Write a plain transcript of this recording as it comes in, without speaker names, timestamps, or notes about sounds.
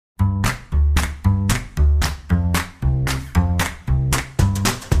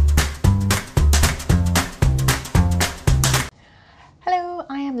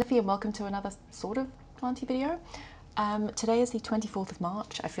and welcome to another sort of planty video. Today is the 24th of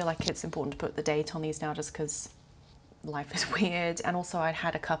March. I feel like it's important to put the date on these now just because life is weird, and also I'd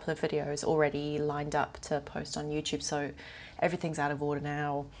had a couple of videos already lined up to post on YouTube, so everything's out of order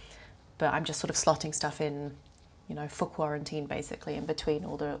now, but I'm just sort of slotting stuff in, you know, for quarantine basically in between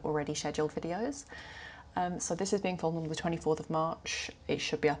all the already scheduled videos. So this is being filmed on the 24th of March. It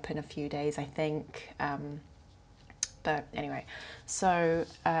should be up in a few days, I think. But anyway, so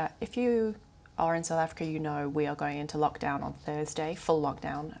if you are in South Africa, you know we are going into lockdown on Thursday, full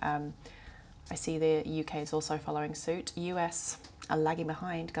lockdown. I see the UK is also following suit. US are lagging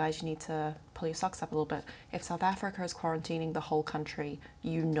behind. Guys, you need to pull your socks up a little bit. If South Africa is quarantining the whole country,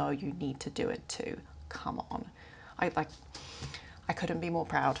 you know you need to do it too. Come on. I couldn't be more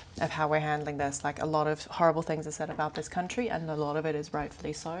proud of how we're handling this. Like, a lot of horrible things are said about this country, and a lot of it is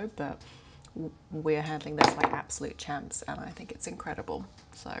rightfully so, but we're handling this like absolute champs, and I think it's incredible.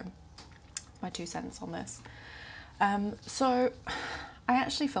 So my 2 cents on this. So I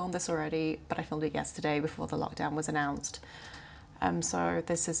actually filmed this already, but I filmed it yesterday before the lockdown was announced. So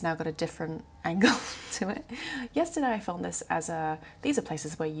this has now got a different angle to it. Yesterday I filmed this as these are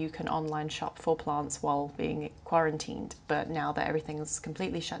places where you can online shop for plants while being quarantined, but now that everything's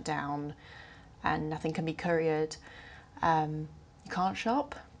completely shut down and nothing can be couriered, you can't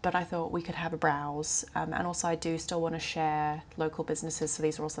shop. But I thought we could have a browse, and also I do still want to share local businesses, so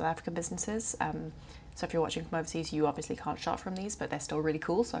these are all South African businesses. So if you're watching from overseas, you obviously can't shop from these, but they're still really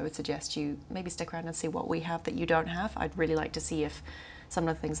cool, so I would suggest you maybe stick around and see what we have that you don't have. I'd really like to see if some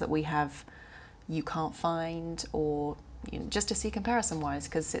of the things that we have you can't find, or just to see comparison-wise,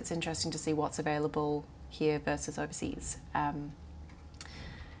 because it's interesting to see what's available here versus overseas.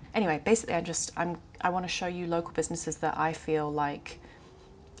 Anyway, basically I want to show you local businesses that I feel like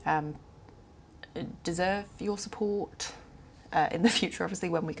deserve your support in the future, obviously,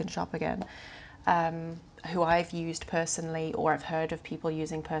 when we can shop again, who I've used personally or I've heard of people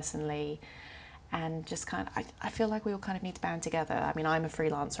using personally, and just kind of, I feel like we all kind of need to band together. I mean, I'm a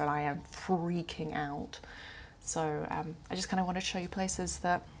freelancer and I am freaking out, so I just kind of wanted to show you places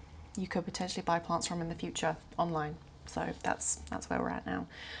that you could potentially buy plants from in the future online. So that's where we're at now.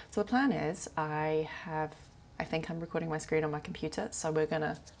 So the plan is I think I'm recording my screen on my computer, so we're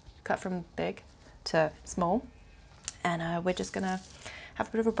gonna cut from big to small, and we're just gonna have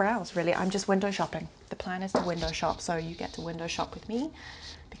a bit of a browse, really. I'm just window shopping. The plan is to window shop, so you get to window shop with me,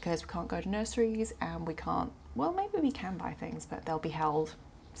 because we can't go to nurseries and we can't, well, maybe we can buy things, but they'll be held.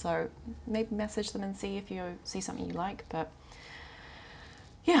 So maybe message them and see if you see something you like, but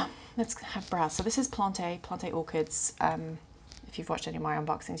yeah, let's have browse. So this is Planté Orchids. If you've watched any of my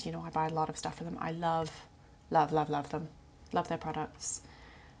unboxings, you know I buy a lot of stuff from them. I love them. Love their products.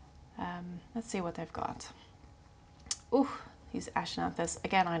 Let's see what they've got. Ooh, these Ashnanthus.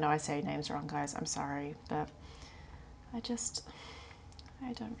 Again, I know I say names wrong, guys. I'm sorry, but I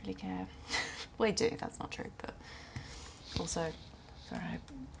don't really care. Well, I do. That's not true, but also, sorry, I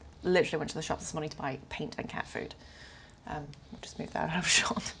literally went to the shop this morning to buy paint and cat food. We'll just move that out of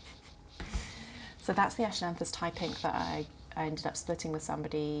shot. So that's the Ashnanthus Thai Pink that I ended up splitting with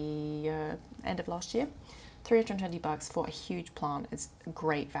somebody end of last year. $320 for a huge plant is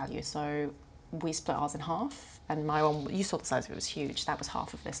great value. So we split ours in half, and my one, you saw the size of it, was huge. That was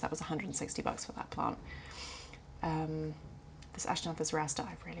half of this. That was $160 for that plant. This Ashnanthus rasta,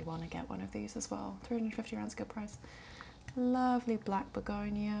 I really want to get one of these as well. 350 rand's a good price. Lovely black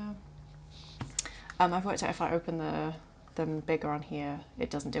begonia. I've worked out if I open them bigger on here, it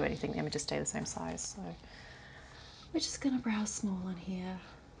doesn't do anything. The images stay the same size. So we're just gonna browse small on here.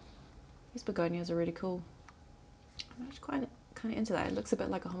 These begonias are really cool. I'm actually kind of into that. It looks a bit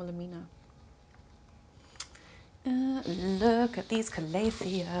like a homolemina. Look at these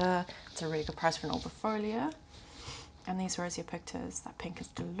calathea. It's a really good price for an albifolia. And these rosea pictures. That pink is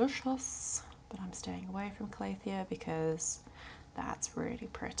delicious, but I'm staying away from calathea because that's really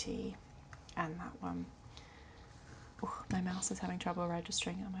pretty. And that one, ooh, my mouse is having trouble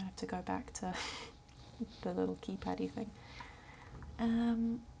registering. I might have to go back to the little keypaddy thing.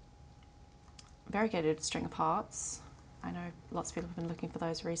 Variegated string of hearts. I know lots of people have been looking for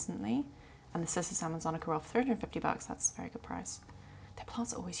those recently. And the Cissus Amazonica off $350. That's a very good price. Their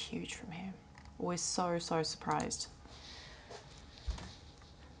plants are always huge from here. Always so surprised.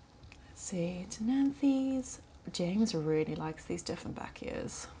 Let's see, Tenanthes. James really likes these different back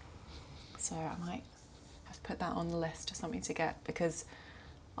ears, so I might have to put that on the list of something to get, because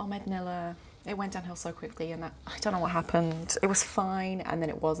Mednilla, it went downhill so quickly, and that, I don't know what happened. It was fine, and then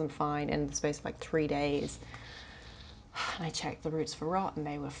it wasn't fine in the space of like 3 days. And I checked the roots for rot, and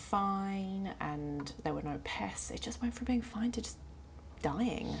they were fine, and there were no pests. It just went from being fine to just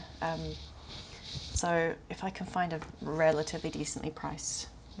dying. So if I can find a relatively decently priced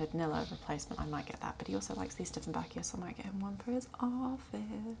vanilla replacement, I might get that. But he also likes these Dieffenbachia, so I might get him one for his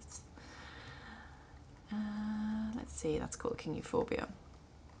office. Let's see, that's called King Euphorbia.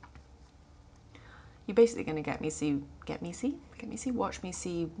 You're basically going to watch me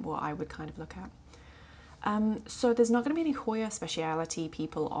see what I would kind of look at. So there's not going to be any Hoya speciality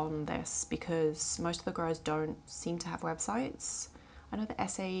people on this because most of the growers don't seem to have websites. I know the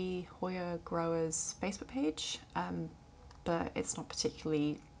SA Hoya Growers Facebook page, but it's not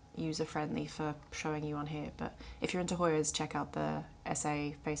particularly user-friendly for showing you on here. But if you're into Hoyas, check out the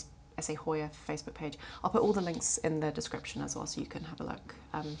SA Hoya Facebook page. I'll put all the links in the description as well so you can have a look.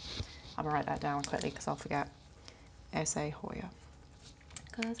 I'm going to write that down quickly because I'll forget. SA Hoya.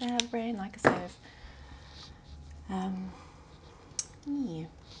 Because I have a brain like a sieve. Yeah.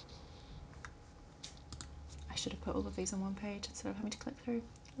 I should have put all of these on one page instead of having to click through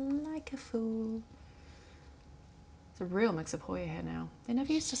like a fool. It's a real mix of Hoya here now. They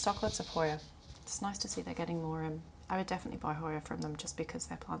never used to stock lots of Hoya. It's nice to see they're getting more in. I would definitely buy Hoya from them just because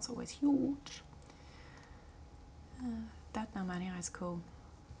their plants are always huge. That now Mania is cool.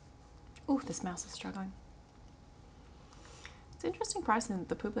 Oh, this mouse is struggling. It's interesting pricing.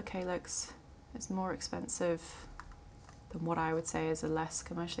 The Public Calyx is more expensive than what I would say is a less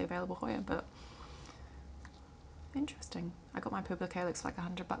commercially available Hoya, but interesting. I got my Public Calyx for like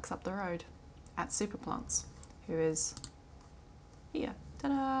 $100 up the road at Superplants, who is here.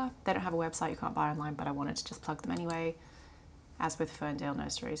 Ta-da! They don't have a website, you can't buy online, but I wanted to just plug them anyway, as with Ferndale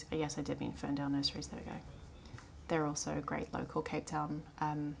Nurseries. Yes, I did mean Ferndale Nurseries, there we go. They're also a great local Cape Town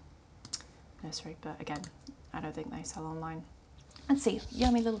nursery, but again, I don't think they sell online. Let's see,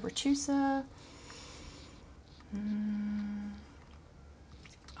 yummy little retusa.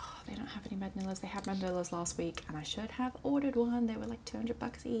 Oh, they don't have any Mednillas. They had Mednillas last week, and I should have ordered one. They were like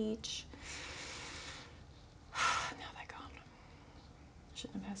 $200 each. Now they're gone.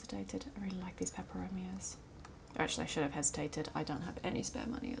 Shouldn't have hesitated. I really like these peperomias. Actually, I should have hesitated. I don't have any spare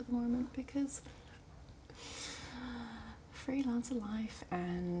money at the moment because freelancer life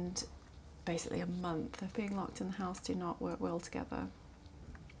and basically a month of being locked in the house do not work well together.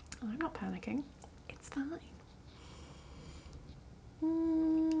 I'm not panicking. It's fine.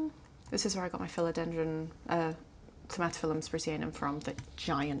 This is where I got my philodendron, Tomatophyllum sprucianum from, the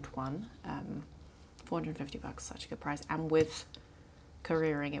giant one. $450, such a good price. And with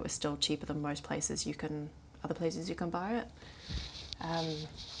careering, it was still cheaper than most places other places you can buy it.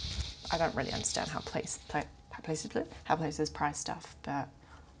 I don't really understand how places price stuff, but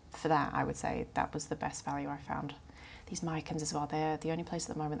for that, I would say that was the best value I found. These micans as well, they're the only place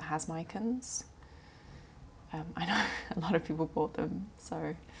at the moment that has micans. I know a lot of people bought them, so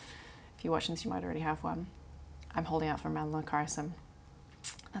if you're watching this, you might already have one. I'm holding out for melanochrysum.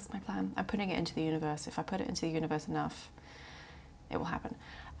 That's my plan. I'm putting it into the universe. If I put it into the universe enough, it will happen.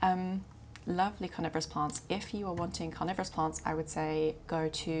 Lovely carnivorous plants. If you are wanting carnivorous plants, I would say go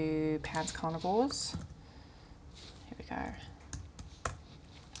to Pan's Carnivores. Here we go.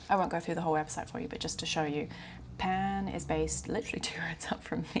 I won't go through the whole website for you, but just to show you, Pan is based literally 2 roads up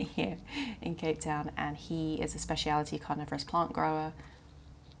from me here in Cape Town, and he is a specialty carnivorous plant grower.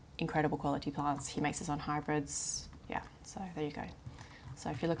 Incredible quality plants. He makes his own hybrids. Yeah, so there you go. So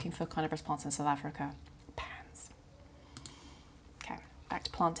if you're looking for carnivorous plants in South Africa, Pan's. Okay, back to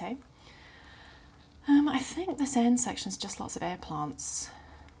Plante. I think this end section is just lots of air plants.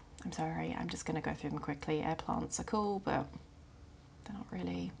 I'm sorry, I'm just going to go through them quickly. Air plants are cool, but they don't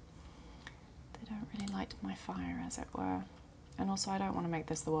really light my fire, as it were. And also, I don't want to make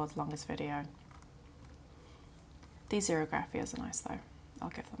this the world's longest video. These xerographias are nice, though. I'll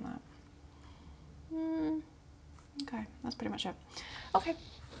give them that. Okay, that's pretty much it. Okay,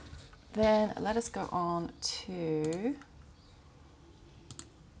 then let us go on to...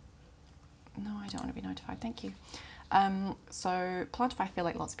 No, I don't want to be notified, thank you. So Plantify, I feel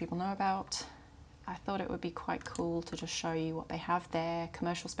like lots of people know about. I thought it would be quite cool to just show you what they have there.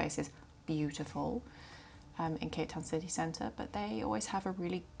 Commercial space is beautiful in Cape Town City Centre, but they always have a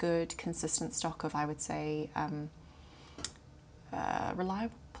really good, consistent stock of, I would say,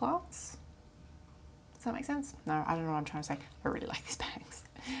 reliable plants. Does that make sense? No, I don't know what I'm trying to say. I really like these bags.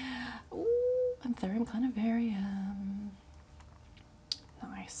 Ooh, Anthurium Carnivarium.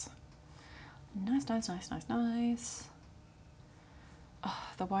 Nice. Nice, nice, nice, nice, nice. Oh,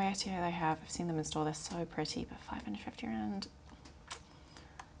 the Waiatia they have, I've seen them in store, they're so pretty, but 550 rand.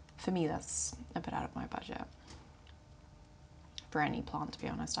 For me, that's a bit out of my budget. For any plant, to be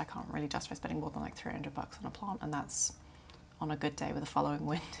honest, I can't really justify spending more than like $300 on a plant, and that's on a good day with a following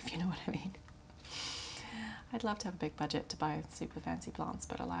wind, if you know what I mean. I'd love to have a big budget to buy super fancy plants,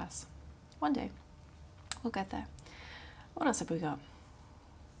 but alas, one day we'll get there. What else have we got?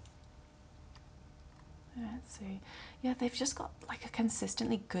 Let's see. Yeah, they've just got like a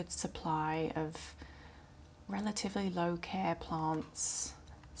consistently good supply of relatively low care plants.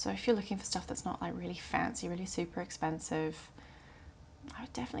 So if you're looking for stuff that's not like really fancy, really super expensive, I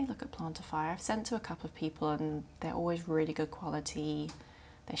would definitely look at Plantify. I've sent to a couple of people and they're always really good quality.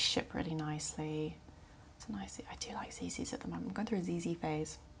 They ship really nicely. It's a nice, I do like ZZs at the moment. I'm going through a ZZ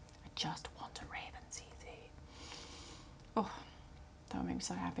phase. I just want a Raven ZZ. Oh, that would make me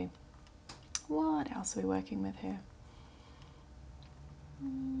so happy. What else are we working with here?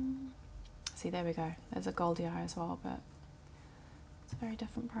 See, there we go. There's a Goldie Eye as well, but it's a very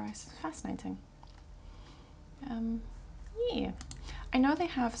different price. Fascinating. Yeah. I know they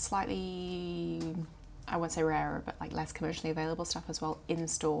have slightly, I won't say rarer, but like less commercially available stuff as well in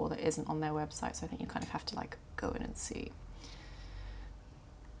store that isn't on their website. So I think you kind of have to like go in and see.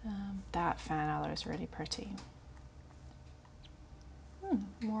 That fan aloe is really pretty.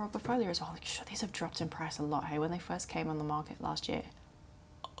 More portfolio as well. Like, sure, these have dropped in price a lot. Hey, when they first came on the market last year,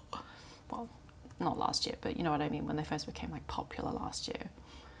 well, not last year, but you know what I mean. When they first became like popular last year,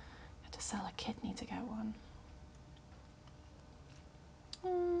 you had to sell a kidney to get one.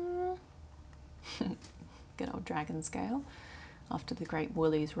 Good old dragon scale. After the great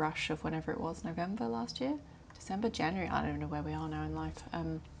Woolies rush of whenever it was, November last year, December, January. I don't even know where we are now in life.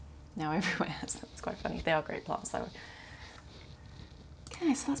 Now everywhere. So it's quite funny. They are great plants though.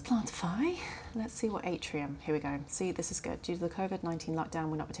 Okay, so that's Plantify. Let's see what atrium. Here we go. See, this is good. Due to the COVID-19 lockdown,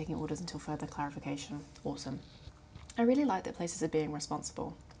 we're not taking orders until further clarification. Awesome. I really like that places are being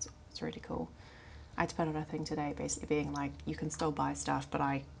responsible. It's really cool. I had to put out a thing today basically being like, you can still buy stuff, but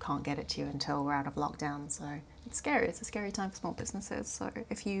I can't get it to you until we're out of lockdown. So it's scary. It's a scary time for small businesses. So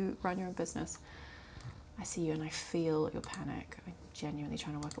if you run your own business, I see you and I feel your panic. I'm genuinely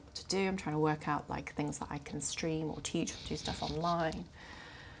trying to work out what to do. I'm trying to work out like things that I can stream or teach or do stuff online.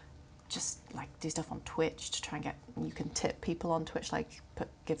 Just like do stuff on Twitch to try and get, you can tip people on Twitch, like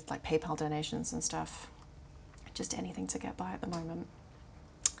give like PayPal donations and stuff. Just anything to get by at the moment.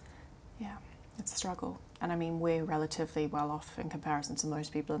 Yeah, it's a struggle. And I mean, we're relatively well off in comparison to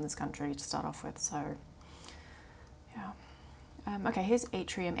most people in this country to start off with. So yeah. Okay, here's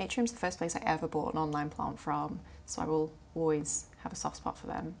Atrium. Atrium's the first place I ever bought an online plant from, so I will always have a soft spot for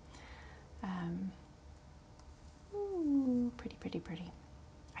them. Ooh, pretty, pretty, pretty.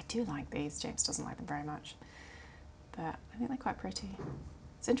 I do like these. James doesn't like them very much, but I think they're quite pretty.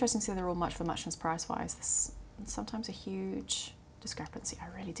 It's interesting to see they're all much for muchness price-wise. There's sometimes a huge discrepancy. I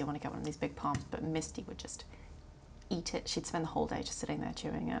really do want to get one of these big palms, but Misty would just eat it. She'd spend the whole day just sitting there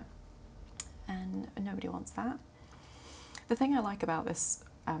chewing it, and nobody wants that. The thing I like about this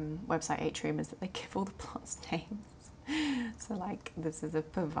website Atrium is that they give all the plants names. So like this is a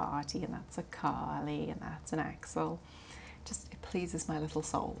Pavati and that's a Carly and that's an Axel. Just it pleases my little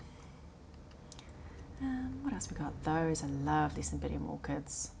soul. What else we got? Those are lovely Cymbidium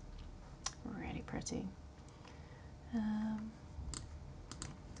orchids. Really pretty. Let's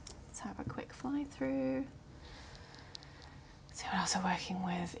have a quick fly through. See what else we're working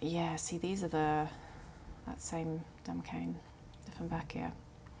with. Yeah, see these are that same Dumcane, the Funbachia.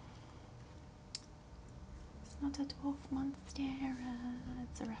 It's not a dwarf monstera,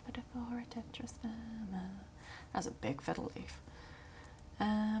 it's a Rapidophora tetrasperma. That's a big fiddle leaf.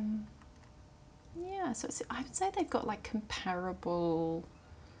 Yeah, so I would say they've got like comparable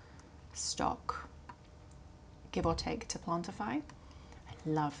stock, give or take, to Plantify. I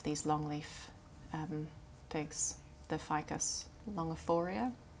love these longleaf figs, the Ficus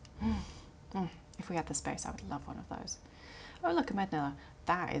longiphoria. If we had the space, I would love one of those. Oh, look, a Mednilla.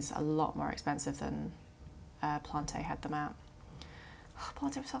 That is a lot more expensive than Plante had them at. Oh,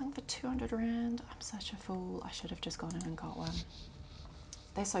 Plante was selling for 200 Rand. I'm such a fool. I should have just gone in and got one.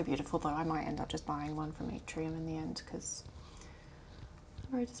 They're so beautiful, though. I might end up just buying one from Atrium in the end because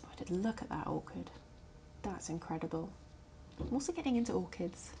I'm very disappointed. Look at that orchid. That's incredible. I'm also getting into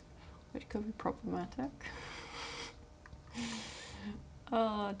orchids, which could be problematic.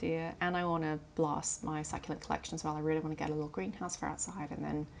 Oh dear. And I want to blast my succulent collection as well. I really want to get a little greenhouse for outside and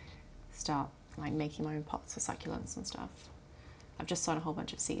then start like making my own pots of succulents and stuff. I've just sown a whole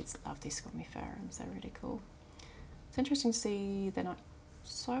bunch of seeds. Love these Scomiferums. They're really cool. It's interesting to see they're not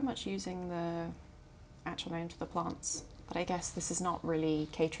so much using the actual names of the plants, but I guess this is not really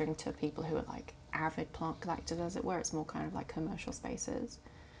catering to people who are like avid plant collectors, as it were. It's more kind of like commercial spaces.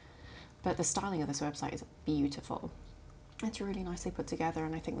 But the styling of this website is beautiful. It's really nicely put together,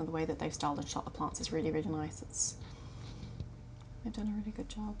 and I think that the way that they've styled and shot the plants is really, really nice. They've done a really good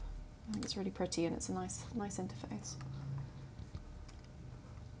job. I think it's really pretty and it's a nice interface.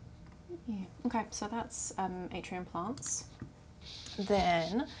 Yeah. Okay, so that's atrium plants.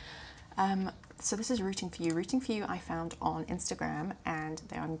 Then, so this is Rooting for You. Rooting for You I found on Instagram and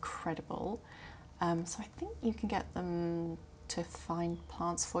they are incredible. So I think you can get them to find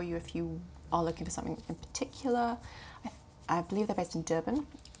plants for you if you are looking for something in particular. I believe they're based in Durban.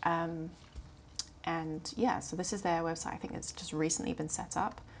 And yeah, so this is their website. I think it's just recently been set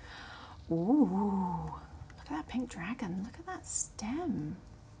up. Ooh, look at that pink dragon. Look at that stem.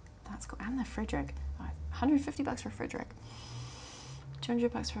 That's cool. And the Friedrich. $150 for a Friedrich.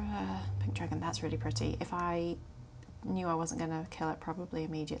 $200 for a pink dragon. That's really pretty. If I knew I wasn't going to kill it probably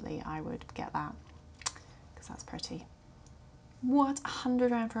immediately, I would get that because that's pretty. What?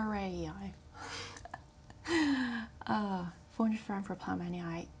 100 rand for a Ray. 400 rand for a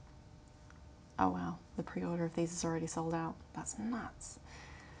Plowmania. Oh wow, the pre-order of these is already sold out. That's nuts.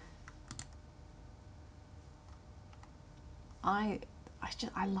 I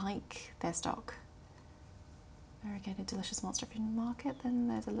like their stock. Variegated delicious monster food in the market. Then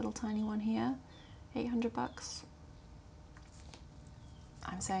there's a little tiny one here, $800.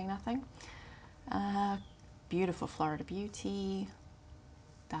 I'm saying nothing. Beautiful Florida Beauty.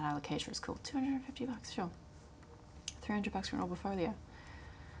 That allocator is cool. $250, sure. $300 for an Orbifolia.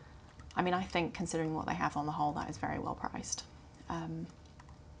 I mean, I think considering what they have on the whole, that is very well priced.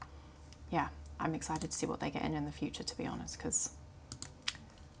 Yeah, I'm excited to see what they get in the future, to be honest, because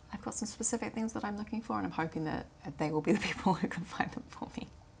I've got some specific things that I'm looking for and I'm hoping that they will be the people who can find them for me.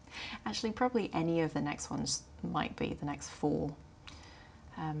 Actually, probably any of the next ones might be the next 4.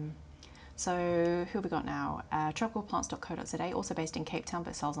 So who have we got now? Tropicalplants.co.za, also based in Cape Town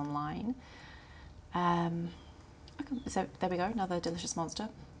but sells online. So there we go, another delicious monster.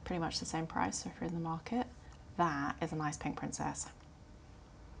 Pretty much the same price so if you're in the market. That is a nice pink princess.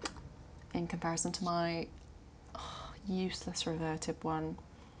 In comparison to my useless reverted one.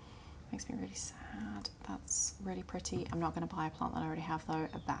 Makes me really sad. That's really pretty. I'm not going to buy a plant that I already have though.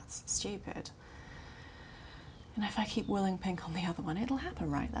 That's stupid. And if I keep willing pink on the other one, it'll happen,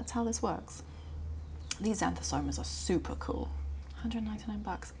 right? That's how this works. These Xanthosomas are super cool.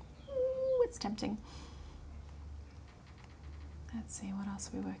 $199. Ooh, it's tempting. Let's see, what else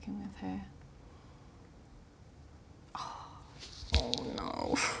are we working with here? Oh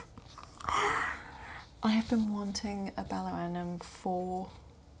no. I have been wanting a Belloanum for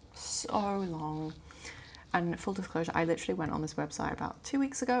so long. And full disclosure, I literally went on this website about 2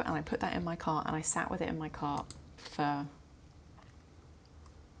 weeks ago and I put that in my cart and I sat with it in my cart for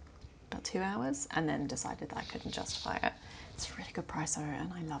about 2 hours and then decided that I couldn't justify it. It's a really good price though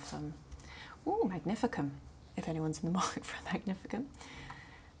and I love them. Ooh, Magnificum, if anyone's in the market for a Magnificum.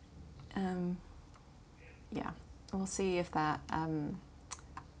 Yeah, we'll see if that Belloanum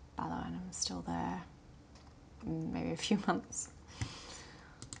is still there in maybe a few months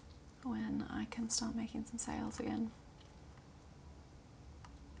when I can start making some sales again.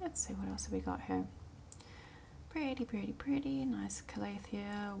 Let's see, what else have we got here? Pretty, pretty, pretty. Nice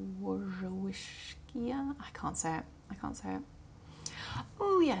Calathea Warzawiskia. I can't say it.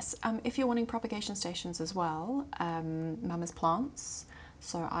 Oh yes, if you're wanting propagation stations as well, Mama's Plants.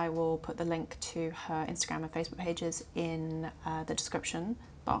 So I will put the link to her Instagram and Facebook pages in the description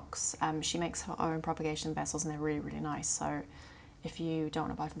box. She makes her own propagation vessels and they're really, really nice. So if you don't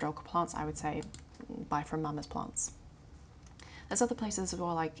want to buy from Tropical Plants, I would say buy from Mama's Plants. There's other places as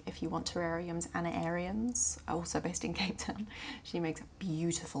well, like if you want terrariums, Annaariums, also based in Cape Town. She makes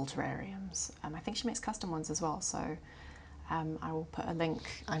beautiful terrariums. I think she makes custom ones as well, so I will put a link.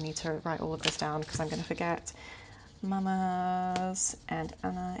 I need to write all of this down because I'm going to forget. Mama's and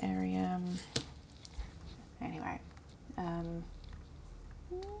Annaarium. Anyway,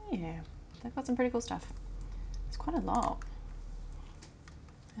 yeah, they've got some pretty cool stuff. It's quite a lot.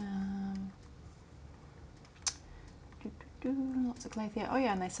 Lots of Calathea. Oh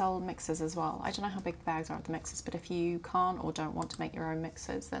yeah, and they sell mixes as well. I don't know how big the bags are of the mixes, but if you can't or don't want to make your own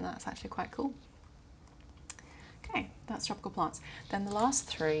mixes, then that's actually quite cool. Okay, that's Tropical Plants. Then the last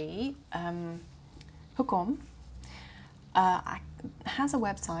 3, Hukom, has a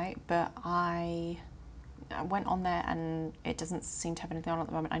website, but I went on there and it doesn't seem to have anything on at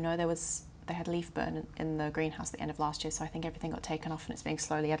the moment. I know they had leaf burn in the greenhouse at the end of last year, so I think everything got taken off and it's being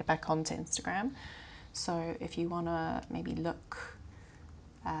slowly added back onto Instagram. So if you want to maybe look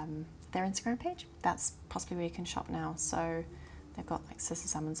their Instagram page, that's possibly where you can shop now. So they've got like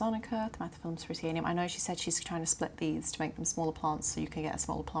Cissus Amazonica, Thamatophyllum Ceritianum. I know she said she's trying to split these to make them smaller plants so you can get a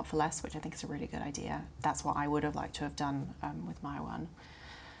smaller plant for less, which I think is a really good idea. That's what I would have liked to have done with my one.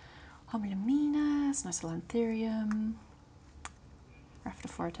 Homiluminus, Nisolantherium,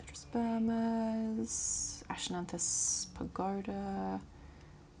 Rhaphidophora tetraspermas, Achinanthus pagoda.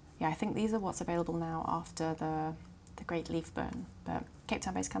 Yeah, I think these are what's available now after the Great Leaf Burn, but Cape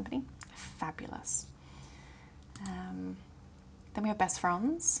Town-based company, fabulous. Then we have Best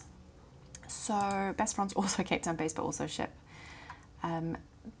Franz. So Best Franz also Cape Town-based, but also ship.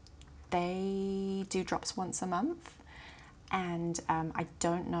 They do drops once a month, and I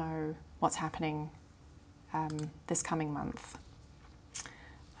don't know what's happening this coming month.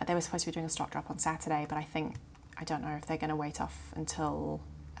 They were supposed to be doing a stock drop on Saturday, but I don't know if they're going to wait off until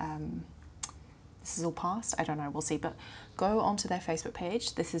this is all past. I don't know, we'll see. But go onto their Facebook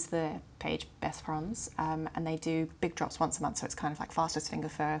page. This is the page, Best Franz, and they do big drops once a month, so it's kind of like fastest finger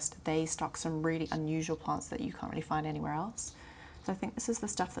first. They stock some really unusual plants that you can't really find anywhere else. So I think this is the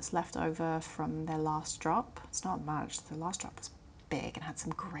stuff that's left over from their last drop. It's not much. The last drop was big and had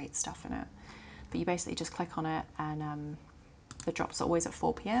some great stuff in it. But you basically just click on it, and the drops are always at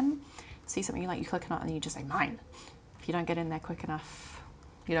 4 p.m. See something you like, you click on it, and you just say, mine. If you don't get in there quick enough,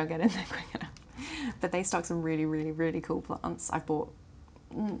 you don't get in there quick enough. But they stock some really, really, really cool plants. I've bought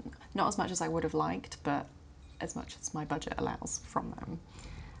not as much as I would have liked, but as much as my budget allows from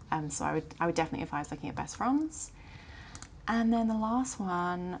them. So I would definitely advise looking at Best Franz. And then the last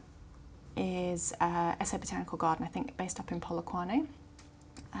one is SA Botanical Garden, I think based up in Polokwane.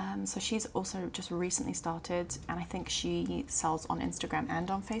 So she's also just recently started, and I think she sells on Instagram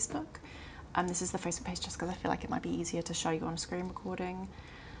and on Facebook. This is the Facebook page just because I feel like it might be easier to show you on a screen recording.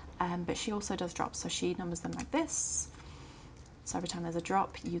 But she also does drops, so she numbers them like this. So every time there's a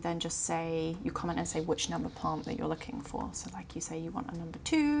drop, you then just say, you comment and say which number plant that you're looking for. So like you say you want a number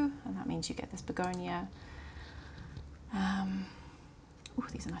 2, and that means you get this begonia.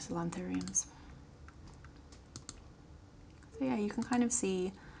 These are nice lanthuriums. So yeah, you can kind of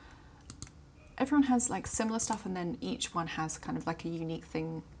see everyone has like similar stuff, and then each one has kind of like a unique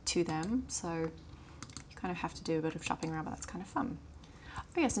thing to them. So you kind of have to do a bit of shopping around, but that's kind of fun.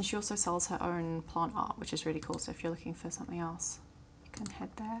 Oh yes, and she also sells her own plant art, which is really cool. So if you're looking for something else, you can head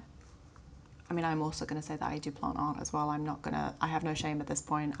there. I mean, I'm also going to say that I do plant art as well. I have no shame at this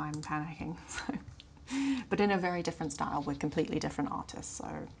point. I'm panicking. So. But in a very different style with completely different artists. So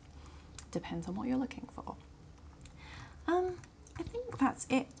depends on what you're looking for. I think that's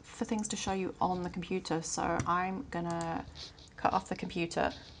it for things to show you on the computer. So I'm going to cut off the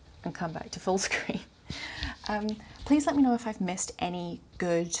computer and come back to full screen. Please let me know if I've missed any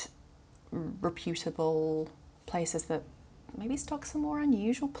good, reputable places that maybe stock some more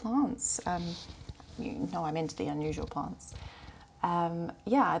unusual plants. You know I'm into the unusual plants.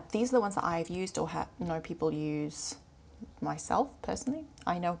 Yeah, these are the ones that I've used or know people use myself personally.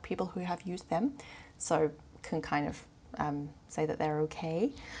 I know people who have used them, so can kind of say that they're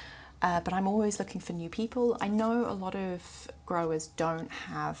okay. But I'm always looking for new people. I know a lot of growers don't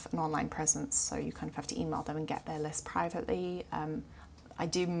have an online presence, so you kind of have to email them and get their list privately. I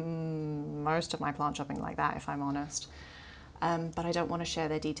do most of my plant shopping like that, if I'm honest. But I don't want to share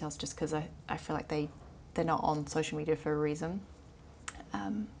their details just because I feel like they're not on social media for a reason.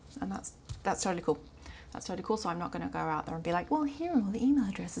 And that's totally cool. That's totally cool. So I'm not going to go out there and be like, well, here are all the email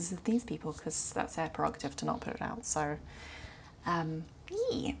addresses of these people, because that's their prerogative to not put it out. So,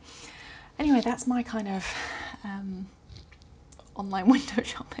 yeah. Anyway, that's my kind of online window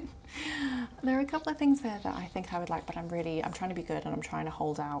shopping. There are a couple of things there that I think I would like, but I'm trying to be good, and I'm trying to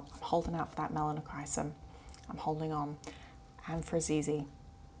hold out. I'm holding out for that melanochrysum. I'm holding on, and for Zizi,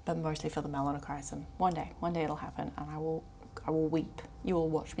 but mostly for the melanochrysum. One day it'll happen, and I will weep. You will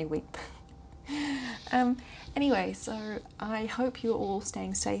watch me weep. Anyway, so I hope you're all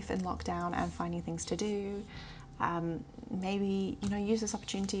staying safe in lockdown and finding things to do. Maybe, use this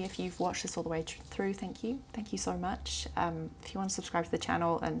opportunity if you've watched this all the way through. Thank you so much. If you want to subscribe to the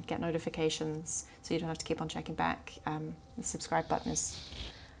channel and get notifications so you don't have to keep on checking back, the subscribe button is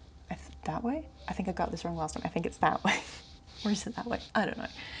that way. I think I got this wrong last time. I think it's that way. Or is it that way? I don't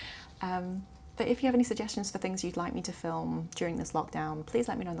know. But if you have any suggestions for things you'd like me to film during this lockdown, please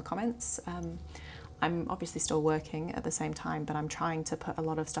let me know in the comments. I'm obviously still working at the same time, but I'm trying to put a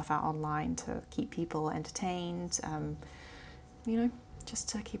lot of stuff out online to keep people entertained, just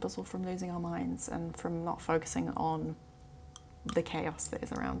to keep us all from losing our minds and from not focusing on the chaos that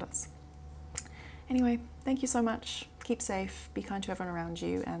is around us. Anyway, thank you so much. Keep safe, be kind to everyone around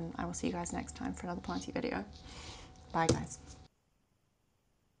you, and I will see you guys next time for another planty video. Bye guys.